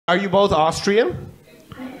Are you both Austrian?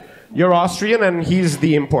 You're Austrian and he's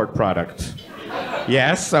the import product.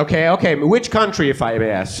 Yes, okay, okay. Which country, if I may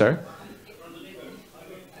ask, sir?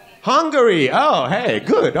 Hungary. Oh, hey,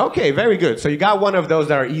 good. Okay, very good. So you got one of those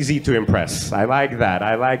that are easy to impress. I like that.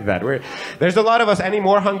 I like that. There's a lot of us. Any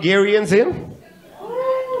more Hungarians in?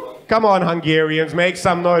 Come on, Hungarians, make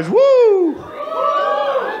some noise. Woo!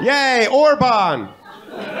 Yay, Orban.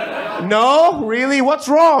 No? Really? What's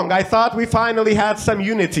wrong? I thought we finally had some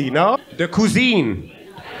unity, no? The cuisine.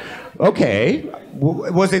 Okay.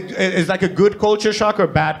 Was it is like a good culture shock or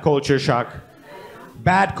bad culture shock?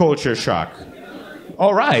 Bad culture shock.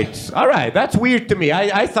 All right, that's weird to me.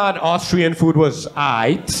 I thought Austrian food was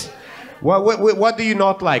aight. What do you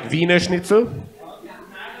not like? Wiener Schnitzel?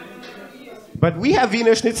 But we have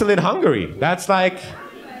Wiener Schnitzel in Hungary. That's like,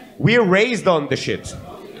 we're raised on the shit.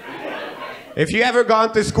 If you ever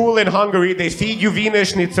gone to school in Hungary, they feed you Wiener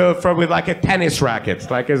Schnitzel with like a tennis racket.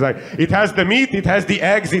 It's like, it has the meat, it has the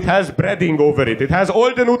eggs, it has breading over it. It has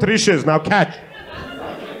all the nutritions, now catch.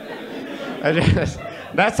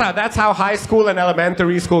 That's how high school and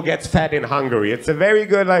elementary school gets fed in Hungary. It's a very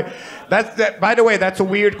good, by the way, that's a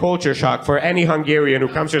weird culture shock for any Hungarian who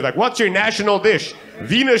comes here. Like, what's your national dish?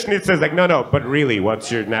 Wiener Schnitzel. Like, no, but really,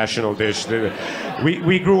 what's your national dish?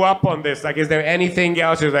 We grew up on this. Like, is there anything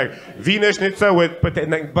else? It's like, Wiener Schnitzel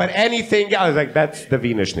but anything else. Like, that's the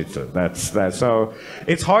Wiener Schnitzel. That's. So,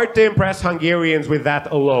 it's hard to impress Hungarians with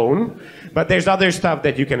that alone. But there's other stuff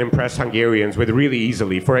that you can impress Hungarians with really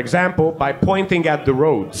easily. For example, by pointing at the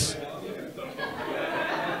roads.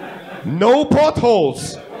 No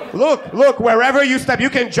potholes. Look, wherever you step, you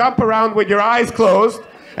can jump around with your eyes closed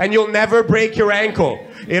and you'll never break your ankle.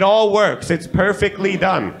 It all works. It's perfectly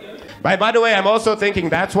done. By the way, I'm also thinking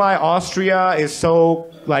that's why Austria is so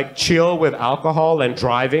chill with alcohol and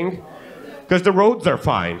driving. Because the roads are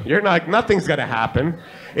fine. Nothing's gonna happen.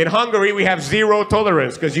 In Hungary, we have zero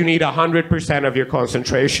tolerance because you need 100% of your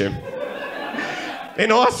concentration.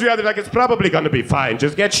 In Austria, they're like, it's probably gonna be fine.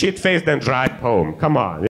 Just get shit-faced and drive home. Come on.